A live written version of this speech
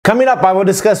Coming up, I will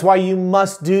discuss why you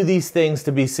must do these things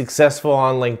to be successful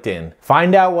on LinkedIn.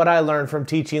 Find out what I learned from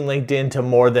teaching LinkedIn to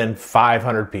more than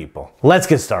 500 people. Let's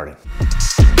get started.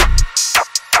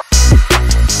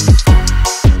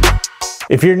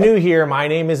 If you're new here, my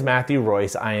name is Matthew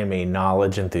Royse. I am a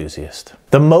knowledge enthusiast.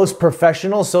 The most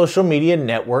professional social media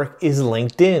network is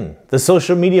LinkedIn. The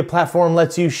social media platform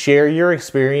lets you share your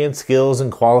experience, skills, and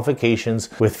qualifications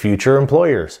with future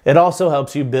employers. It also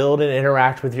helps you build and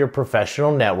interact with your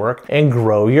professional network and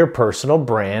grow your personal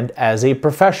brand as a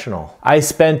professional. I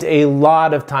spent a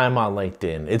lot of time on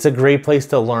LinkedIn. It's a great place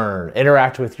to learn,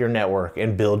 interact with your network,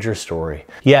 and build your story.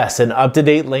 Yes, an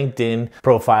up-to-date LinkedIn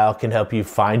profile can help you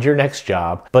find your next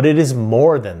job, but it is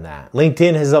more than that.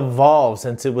 LinkedIn has evolved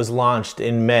since it was launched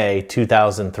in May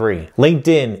 2003.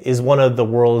 LinkedIn is one of the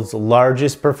world's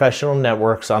largest professional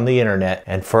networks on the internet,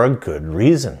 and for a good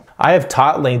reason. I have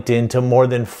taught LinkedIn to more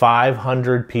than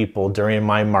 500 people during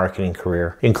my marketing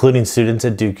career, including students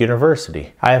at Duke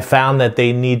University. I have found that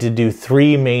they need to do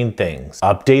three main things: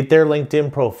 update their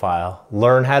LinkedIn profile,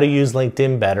 learn how to use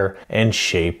LinkedIn better, and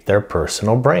shape their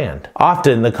personal brand.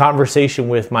 Often, the conversation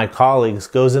with my colleagues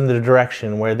goes in the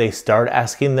direction where they start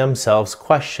asking themselves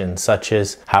questions such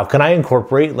as, how can I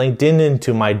incorporate LinkedIn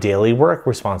into my daily work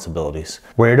responsibilities?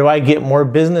 Where do I get more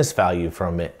business value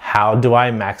from it? How do I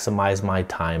maximize my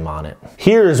time on it?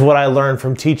 Here's what I learned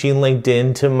from teaching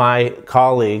LinkedIn to my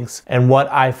colleagues and what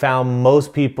I found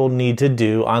most people need to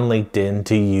do on LinkedIn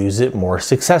to use it more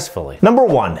successfully. Number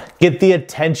one, get the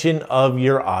attention of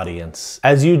your audience.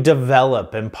 As you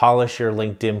develop and polish your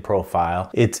LinkedIn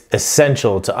profile, it's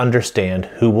essential to understand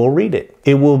who will read it.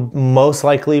 It will most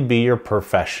likely be your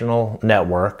professional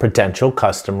network, potential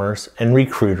customers, and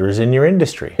recruiters in your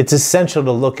industry. It's essential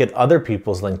to look at other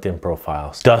people's LinkedIn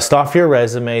profiles. Dust off your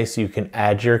resume so you can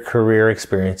add your career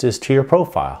experiences to your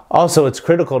profile. Also, it's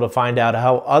critical to find out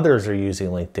how others are using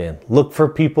LinkedIn. Look for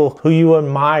people who you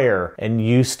admire and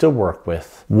used to work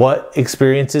with. What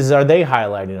experiences are they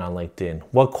highlighting on LinkedIn?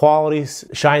 What qualities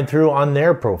shine through on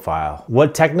their profile?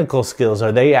 What technical skills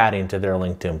are they adding to their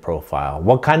LinkedIn profile?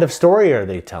 What kind of story are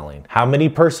they telling? How many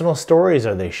personal stories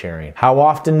are they sharing? How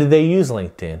often do they use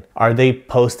LinkedIn? Are they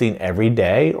posting every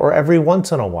day or every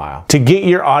once in a while? To get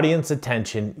your audience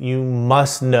attention, you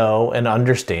must know and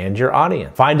understand your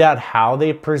audience. Find out how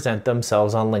they present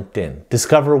themselves on LinkedIn.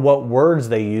 Discover what words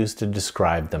they use to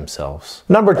describe themselves.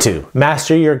 Number two,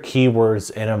 master your keywords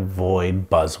and avoid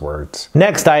buzzwords.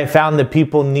 Next, I have found that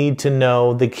people need to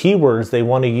know the keywords they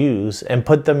want to use and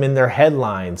put them in their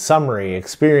headline, summary,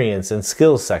 experience, and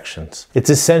skills sections.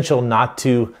 It's essential not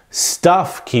to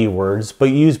stuff keywords, but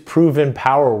use proven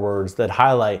power words that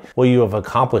highlight what you have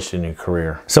accomplished in your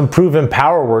career. Some proven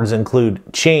power words include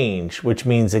change, which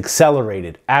means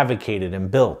accelerated, advocated, and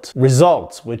built.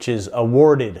 Results, which is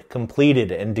awarded,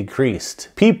 completed, and decreased.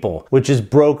 People, which is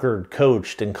brokered,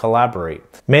 coached, and collaborate.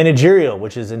 Managerial,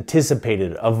 which is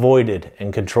anticipated, avoided,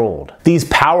 and controlled. These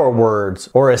power words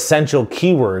or essential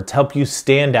keywords help you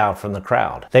stand out from the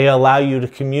crowd. They allow you to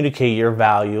communicate your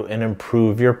value and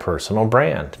improve your personal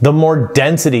brand. The more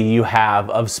density you have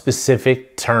of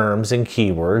specific terms and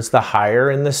keywords, the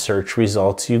higher in the search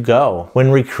results you go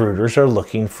when recruiters are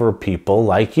looking for people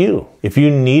like you. If you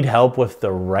need help with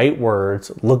the right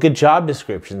words, look at job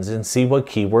descriptions and see what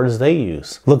keywords they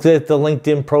use. Look at the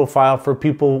LinkedIn profile for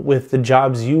people with the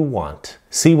jobs you want.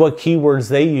 See what keywords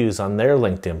they use on their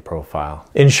LinkedIn profile.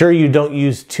 Ensure you don't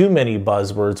use too many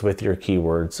buzzwords with your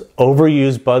keywords.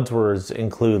 Overused buzzwords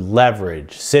include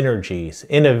leverage, synergies,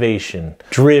 innovation,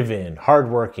 driven,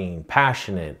 hardworking,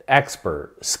 passionate,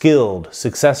 expert, skilled,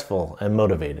 successful, and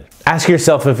motivated. Ask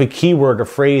yourself if a keyword or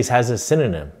phrase has a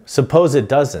synonym. Suppose it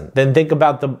doesn't. Then think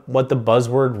about what the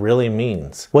buzzword really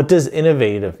means. What does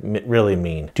innovative really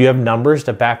mean? Do you have numbers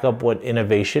to back up what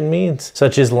innovation means,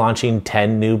 such as launching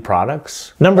 10 new products?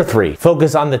 Number three,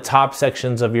 focus on the top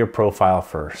sections of your profile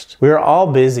first. We are all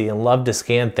busy and love to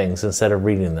scan things instead of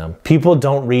reading them. People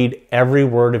don't read every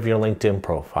word of your LinkedIn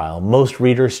profile. Most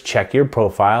readers check your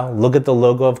profile, look at the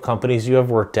logo of companies you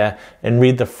have worked at, and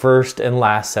read the first and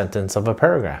last sentence of a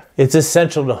paragraph. It's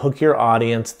essential to hook your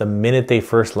audience the minute they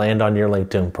first land on your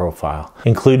LinkedIn profile.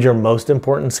 Include your most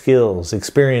important skills,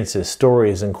 experiences,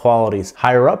 stories, and qualities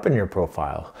higher up in your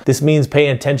profile. This means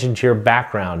paying attention to your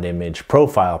background image,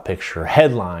 profile picture,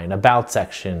 headline, about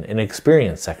section, and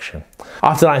experience section.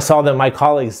 Often I saw that my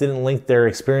colleagues didn't link their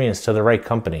experience to the right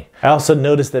company. I also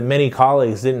noticed that many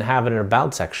colleagues didn't have an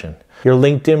about section. Your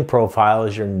LinkedIn profile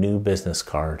is your new business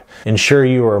card. Ensure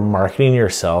you are marketing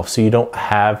yourself so you don't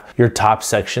have your top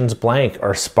sections blank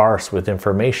or sparse with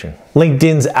information.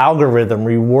 LinkedIn's algorithm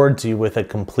rewards you with a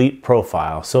complete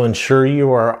profile, so ensure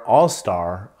you are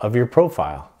all-star of your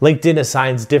profile. LinkedIn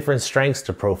assigns different strengths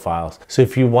to profiles. So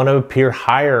if you want to appear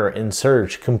higher in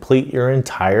search, complete your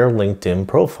entire LinkedIn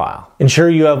profile. Ensure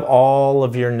you have all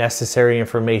of your necessary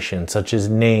information, such as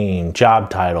name, job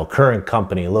title, current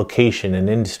company, location, and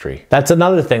industry. That's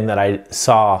another thing that I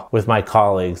saw with my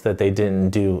colleagues that they didn't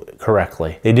do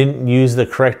correctly. They didn't use the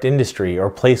correct industry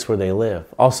or place where they live.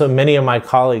 Also, many of my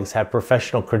colleagues have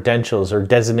professional credentials or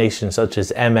designations such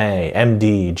as MA,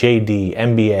 MD, JD,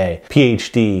 MBA,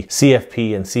 PhD,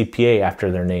 CFP, and CPA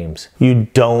after their names. You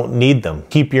don't need them.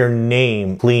 Keep your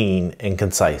name clean and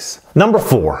concise. Number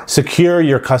 4, secure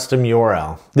your custom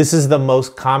URL. This is the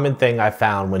most common thing I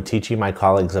found when teaching my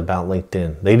colleagues about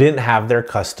LinkedIn. They didn't have their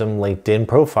custom LinkedIn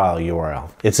profile URL.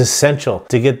 It's essential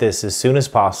to get this as soon as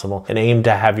possible and aim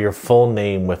to have your full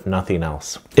name with nothing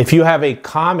else. If you have a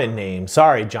common name,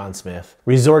 sorry John Smith,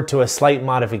 resort to a slight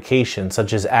modification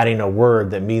such as adding a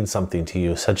word that means something to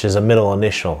you, such as a middle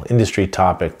initial, industry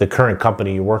topic, the current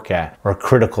company you work at, or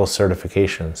critical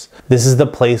certifications. This is the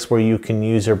place where you can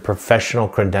use your professional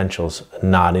credentials,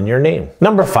 not in your name.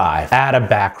 Number 5, add a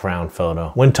background photo.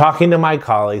 When talking to my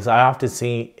colleagues, I often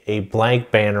see a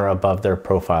blank banner above their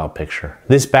profile picture.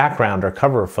 This background or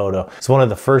cover photo is one of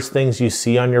the first things you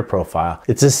see on your profile.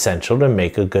 It's essential to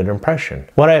make a good impression.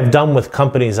 What I have done with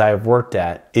companies I have worked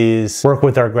at is work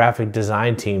with our graphic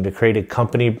design team to create a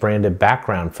company branded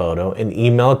background photo and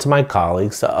email it to my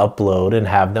colleagues to upload and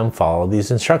have them follow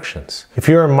these instructions. If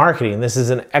you're in marketing, this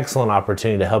is an excellent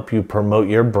opportunity to help you promote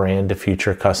your brand to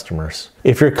future customers.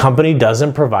 If your company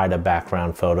doesn't provide a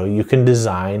background photo, you can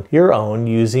design your own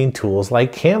using tools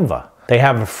like Canva. They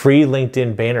have a free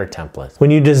LinkedIn banner template.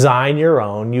 When you design your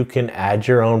own, you can add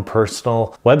your own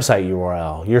personal website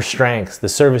URL, your strengths, the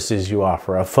services you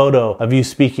offer, a photo of you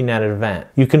speaking at an event.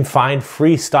 You can find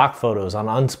free stock photos on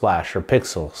Unsplash or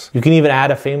Pixels. You can even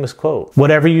add a famous quote.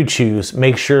 Whatever you choose,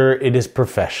 make sure it is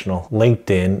professional.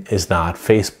 LinkedIn is not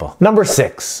Facebook. Number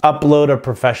 6, upload a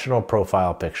professional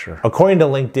profile picture. According to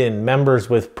LinkedIn, members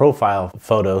with profile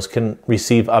photos can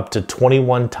receive up to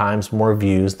 21 times more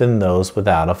views than those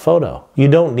without a photo. You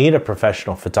don't need a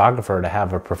professional photographer to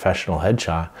have a professional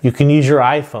headshot. You can use your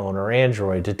iPhone or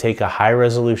Android to take a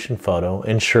high-resolution photo,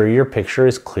 ensure your picture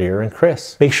is clear and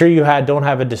crisp. Make sure you don't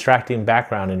have a distracting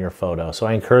background in your photo, so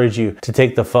I encourage you to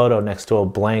take the photo next to a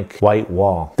blank white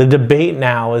wall. The debate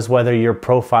now is whether your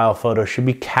profile photo should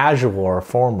be casual or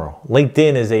formal.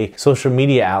 LinkedIn is a social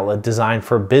media outlet designed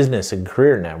for business and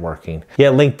career networking,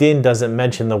 yet LinkedIn doesn't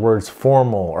mention the words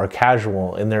formal or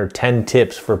casual in their 10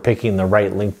 tips for picking the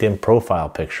right LinkedIn profile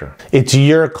picture. It's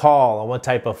your call on what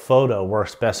type of photo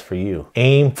works best for you.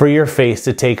 Aim for your face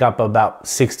to take up about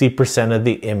 60% of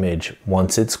the image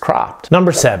once it's cropped.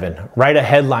 Number 7, write a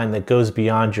headline that goes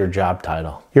beyond your job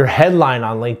title. Your headline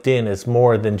on LinkedIn is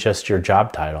more than just your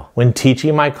job title. When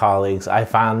teaching my colleagues, I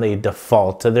found they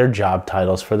default to their job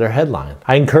titles for their headline.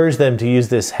 I encourage them to use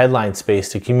this headline space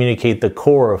to communicate the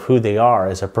core of who they are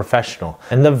as a professional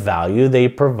and the value they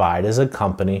provide as a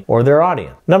company or their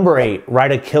audience. Number 8,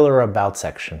 write a killer about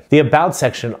section. The about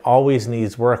section always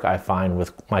needs work, I find,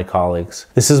 with my colleagues.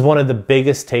 This is one of the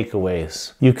biggest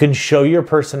takeaways. You can show your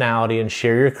personality and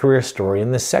share your career story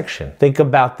in this section. Think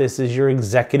about this as your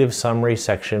executive summary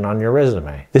section on your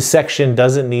resume. This section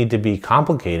doesn't need to be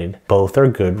complicated. Both are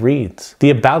good reads. The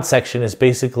about section is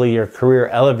basically your career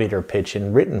elevator pitch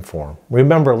in written form.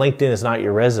 Remember, LinkedIn is not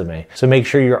your resume, so make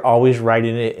sure you're always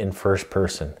writing it in first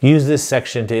person. Use this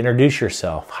section to introduce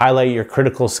yourself, highlight your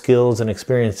critical skills and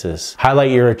experiences,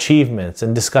 highlight your achievements,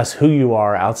 and discuss who you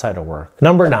are outside of work.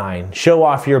 Number 9, show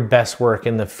off your best work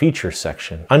in the features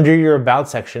section. Under your about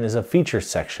section is a features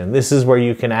section. This is where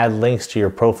you can add links to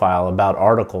your profile about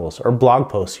articles or blog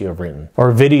posts you have written,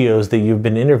 or videos that you've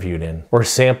been interviewed in, or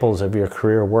samples of your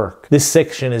career work. This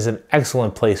section is an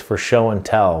excellent place for show and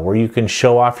tell, where you can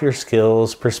show off your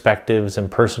skills, perspectives,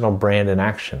 and personal brand in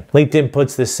action. LinkedIn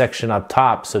puts this section up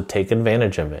top, so take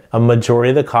advantage of it. A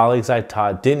majority of the colleagues I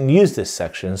taught didn't use this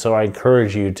section, so I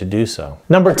encourage you to do so.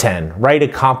 Number 10, write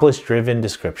accomplishment-driven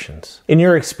descriptions. In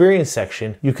your experience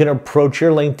section, you can approach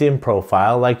your LinkedIn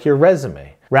profile like your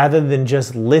resume. Rather than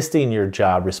just listing your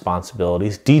job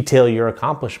responsibilities, detail your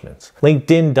accomplishments.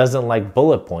 LinkedIn doesn't like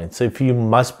bullet points, so if you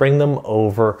must bring them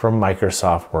over from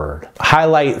Microsoft Word.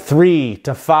 Highlight 3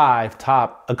 to 5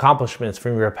 top accomplishments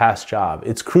from your past job.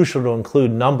 It's crucial to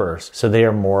include numbers so they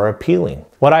are more appealing.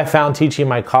 What I found teaching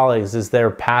my colleagues is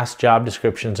their past job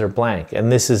descriptions are blank,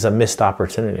 and this is a missed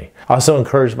opportunity. I also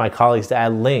encourage my colleagues to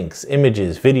add links,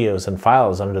 images, videos, and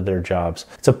files under their jobs.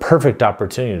 It's a perfect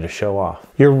opportunity to show off.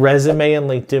 Your resume and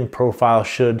LinkedIn profile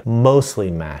should mostly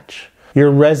match.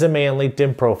 Your resume and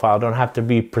LinkedIn profile don't have to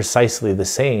be precisely the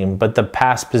same, but the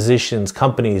past positions,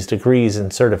 companies, degrees,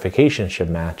 and certifications should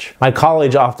match. My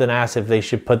colleagues often ask if they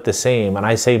should put the same, and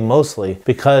I say mostly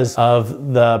because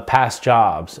of the past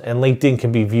jobs, and LinkedIn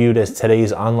can be viewed as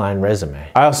today's online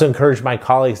resume. I also encourage my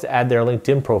colleagues to add their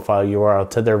LinkedIn profile URL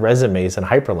to their resumes and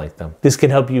hyperlink them. This can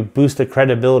help you boost the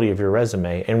credibility of your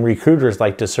resume, and recruiters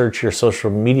like to search your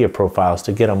social media profiles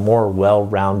to get a more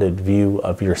well-rounded view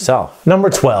of yourself. Number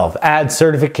 12, add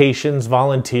certifications,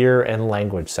 volunteer, and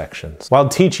language sections. While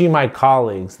teaching my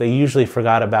colleagues, they usually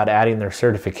forgot about adding their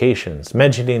certifications,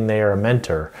 mentioning they are a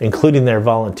mentor, including their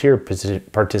volunteer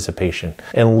participation,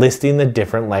 and listing the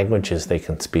different languages they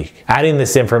can speak. Adding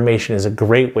this information is a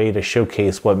great way to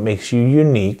showcase what makes you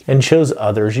unique and shows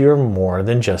others you're more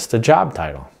than just a job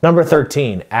title. Number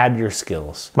 13, add your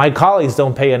skills. My colleagues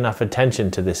don't pay enough attention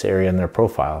to this area in their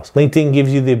profiles. LinkedIn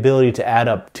gives you the ability to add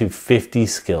up to 50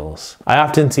 skills. I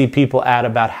often see people add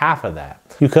about half of that.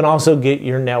 You can also get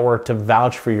your network to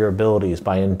vouch for your abilities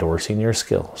by endorsing your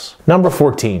skills. Number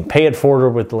 14, pay it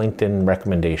forward with LinkedIn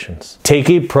recommendations. Take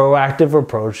a proactive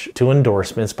approach to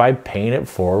endorsements by paying it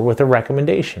forward with a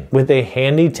recommendation. With a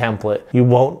handy template, you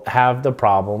won't have the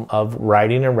problem of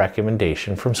writing a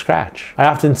recommendation from scratch. I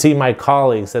often see my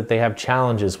colleagues that they have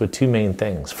challenges with two main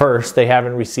things. First, they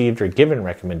haven't received or given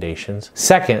recommendations.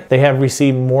 Second, they have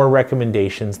received more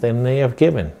recommendations than they have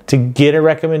given. To get a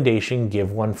recommendation,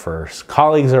 give one first.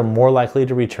 Colleagues are more likely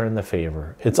to return the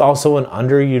favor. It's also an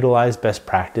underutilized best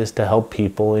practice to help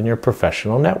people in your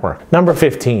professional network. Number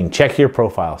 15, check your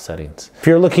profile settings. If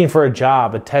you're looking for a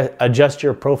job, adjust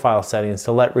your profile settings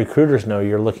to let recruiters know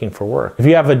you're looking for work. If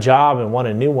you have a job and want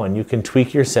a new one, you can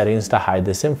tweak your settings to hide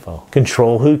this info.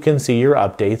 Control who can see your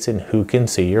updates and who can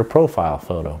see your profile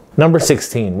photo. Number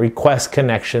 16, request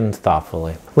connections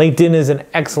thoughtfully. LinkedIn is an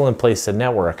excellent place to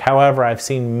network. However, I've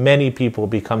seen many people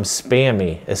become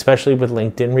spammy, especially with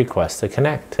LinkedIn requests to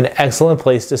connect. An excellent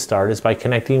place to start is by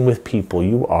connecting with people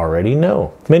you already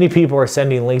know. Many people are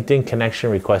sending LinkedIn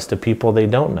connection requests to people they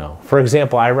don't know. For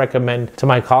example, I recommend to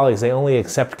my colleagues they only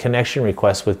accept connection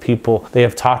requests with people they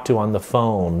have talked to on the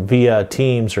phone, via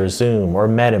Teams or Zoom, or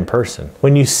met in person.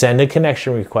 When you send a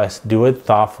connection request, do it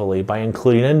thoughtfully by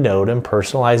including a note and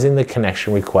personalizing the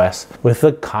connection request with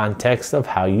the context of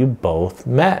how you both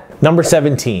met. Number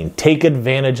 17, take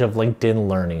advantage of LinkedIn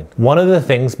Learning. One of the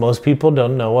things most people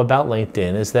don't know about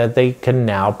LinkedIn is that they can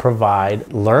now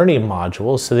provide learning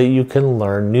modules so that you can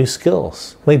learn new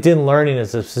skills. LinkedIn Learning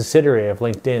is a subsidiary of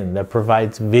LinkedIn that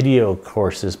provides video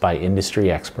courses by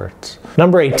industry experts.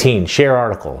 Number 18, share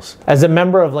articles. As a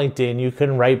member of LinkedIn, you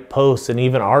can write posts and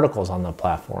even articles on the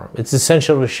platform. It's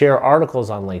essential to share articles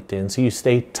on LinkedIn so you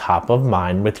stay top of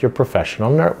mind with your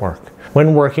professional network.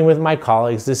 When working with my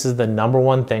colleagues, this is the number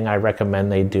one thing I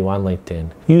recommend they do on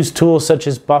LinkedIn. Use tools such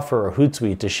as Buffer or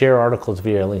Hootsuite to share articles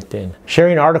via LinkedIn.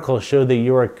 Sharing articles shows that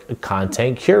you're a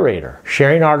content curator.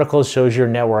 Sharing articles shows your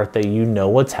network that you know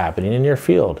what's happening in your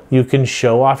field. You can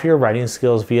show off your writing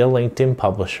skills via LinkedIn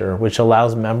Publisher, which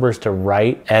allows members to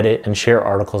write, edit, and share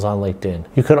articles on LinkedIn.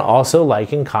 You can also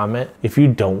like and comment if you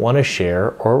don't want to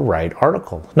share or write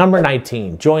articles. Number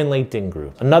 19, join LinkedIn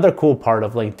groups. Another cool part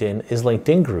of LinkedIn is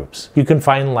LinkedIn groups. You can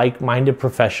find like-minded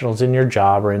professionals in your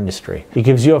job or industry. It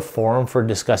gives you a forum for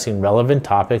discussing relevant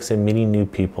topics and meeting new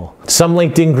people. Some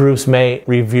LinkedIn groups may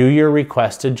review your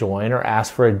request to join or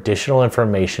ask for additional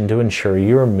information to ensure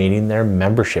you are meeting their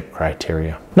membership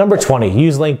criteria. Number 20,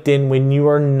 use LinkedIn when you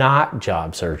are not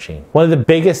job searching. One of the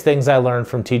biggest things I learned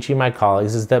from teaching my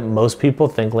colleagues is that most people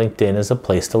think LinkedIn is a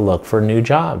place to look for new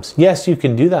jobs. Yes, you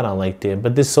can do that on LinkedIn,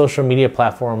 but this social media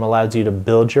platform allows you to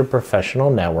build your professional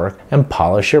network and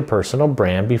polish your personal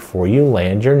brand before you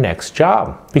land your next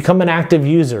job. Become an active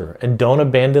user and don't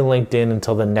abandon LinkedIn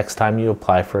until the next time you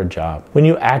apply for a job. When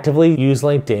you actively use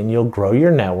LinkedIn, you'll grow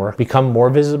your network, become more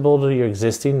visible to your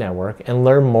existing network, and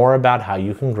learn more about how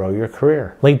you can grow your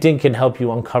career. LinkedIn can help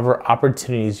you uncover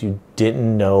opportunities you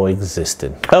didn't know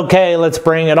existed. Okay, let's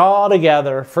bring it all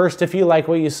together. First, if you like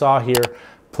what you saw here,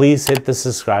 please hit the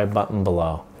subscribe button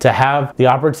below. To have the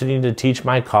opportunity to teach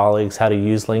my colleagues how to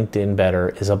use LinkedIn better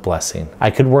is a blessing.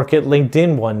 I could work at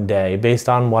LinkedIn one day based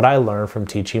on what I learned from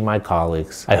teaching my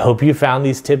colleagues. I hope you found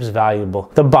these tips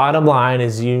valuable. The bottom line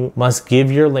is you must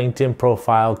give your LinkedIn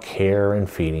profile care and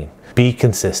feeding. Be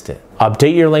consistent.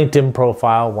 Update your LinkedIn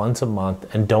profile once a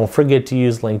month, and don't forget to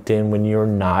use LinkedIn when you're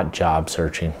not job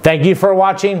searching. Thank you for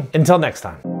watching. Until next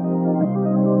time.